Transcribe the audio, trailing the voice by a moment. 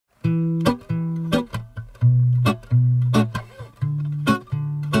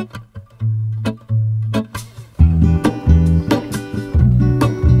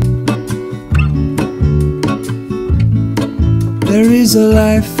is the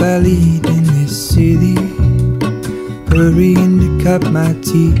life I lead in this city, hurrying to cut my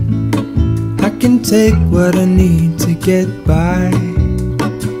teeth. I can take what I need to get by.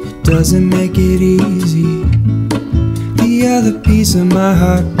 It doesn't make it easy. The other piece of my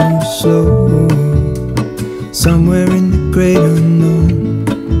heart moves slow, somewhere in the great unknown.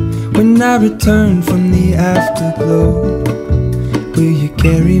 When I return from the afterglow, will you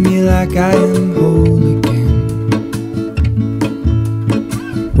carry me like I am whole again?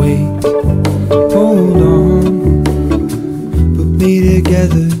 Wait, hold on, put me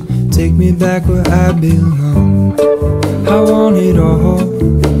together, take me back where I belong. I want it all.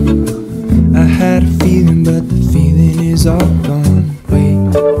 I had a feeling, but the feeling is all gone. Wait,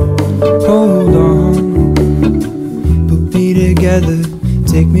 hold on, put me together,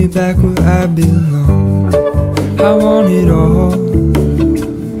 take me back where I belong. I want it all.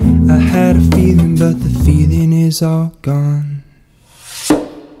 I had a feeling, but the feeling is all gone.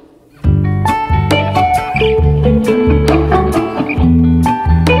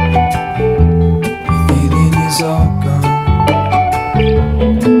 The feeling is all gone.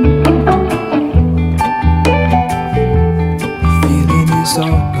 The feeling is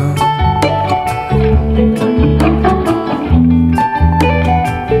all gone.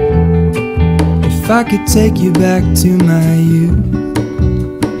 If I could take you back to my youth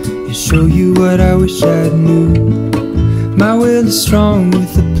and show you what I wish I knew, my will is strong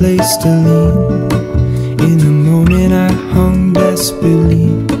with a place to lean. In the moment I hung desperately,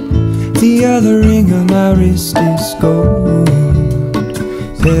 the other ring on my wrist is gold,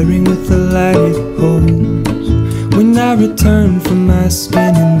 pairing with the light it holds. When I return from my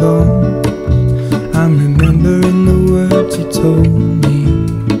skin and bones, I'm remembering the words you told me.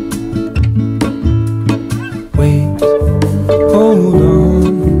 Wait, hold on,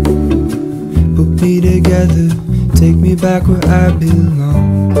 put me together, take me back where I belong.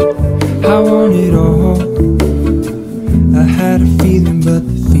 I want it all. I had a feeling, but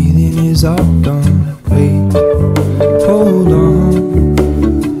the feeling is all gone. Wait, hold on,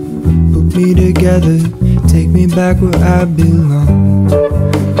 put me together, take me back where I belong.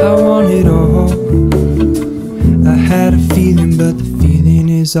 I want it all. I had a feeling, but the feeling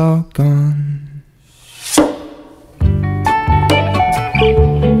is all gone.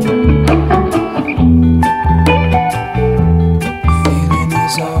 The feeling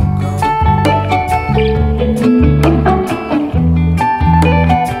is all gone.